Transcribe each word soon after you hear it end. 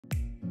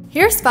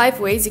Here's 5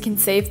 ways you can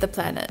save the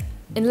planet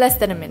in less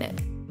than a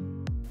minute.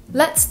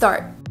 Let's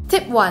start.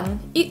 Tip 1.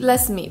 Eat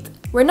less meat.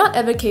 We're not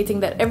advocating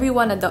that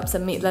everyone adopts a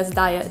meatless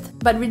diet,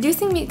 but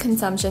reducing meat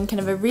consumption can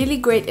have a really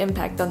great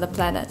impact on the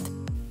planet.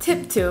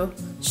 Tip 2.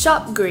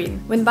 Shop green.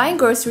 When buying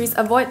groceries,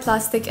 avoid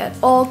plastic at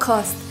all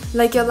costs,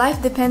 like your life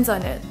depends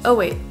on it. Oh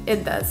wait,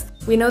 it does.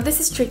 We know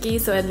this is tricky,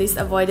 so at least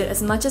avoid it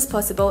as much as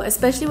possible,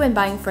 especially when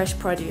buying fresh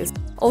produce.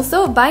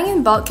 Also, buying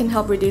in bulk can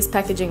help reduce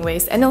packaging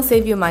waste and it'll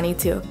save you money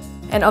too.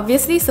 And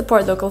obviously,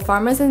 support local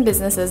farmers and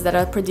businesses that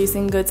are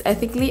producing goods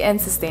ethically and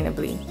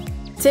sustainably.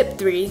 Tip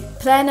 3.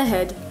 Plan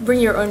ahead. Bring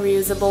your own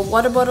reusable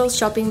water bottles,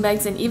 shopping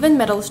bags, and even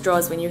metal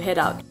straws when you head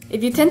out.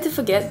 If you tend to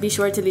forget, be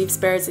sure to leave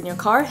spares in your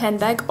car,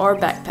 handbag, or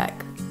backpack.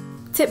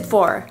 Tip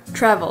 4.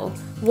 Travel.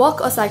 Walk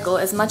or cycle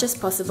as much as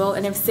possible,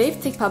 and if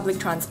safe, take public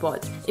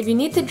transport. If you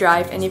need to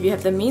drive and if you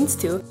have the means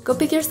to, go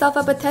pick yourself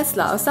up a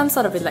Tesla or some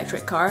sort of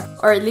electric car,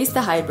 or at least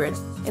a hybrid.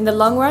 In the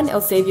long run, it'll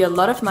save you a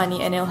lot of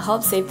money and it'll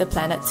help save the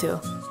planet too.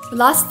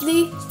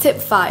 Lastly, tip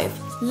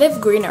 5. Live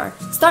greener.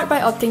 Start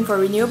by opting for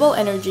renewable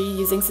energy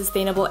using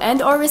sustainable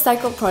and/or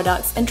recycled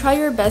products, and try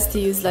your best to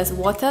use less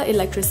water,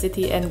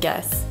 electricity, and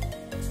gas.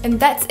 And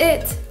that's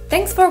it!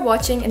 Thanks for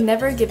watching and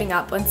never giving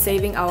up on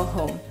saving our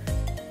home.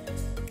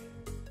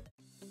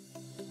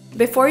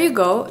 Before you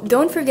go,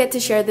 don't forget to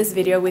share this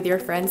video with your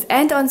friends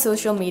and on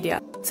social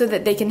media so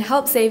that they can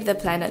help save the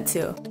planet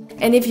too.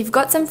 And if you've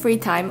got some free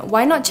time,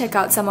 why not check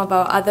out some of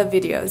our other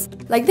videos,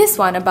 like this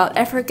one about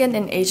African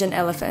and Asian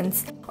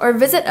elephants, or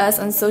visit us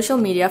on social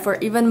media for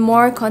even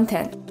more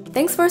content.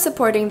 Thanks for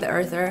supporting The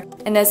Earther,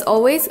 and as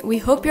always, we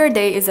hope your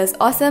day is as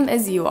awesome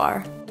as you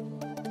are.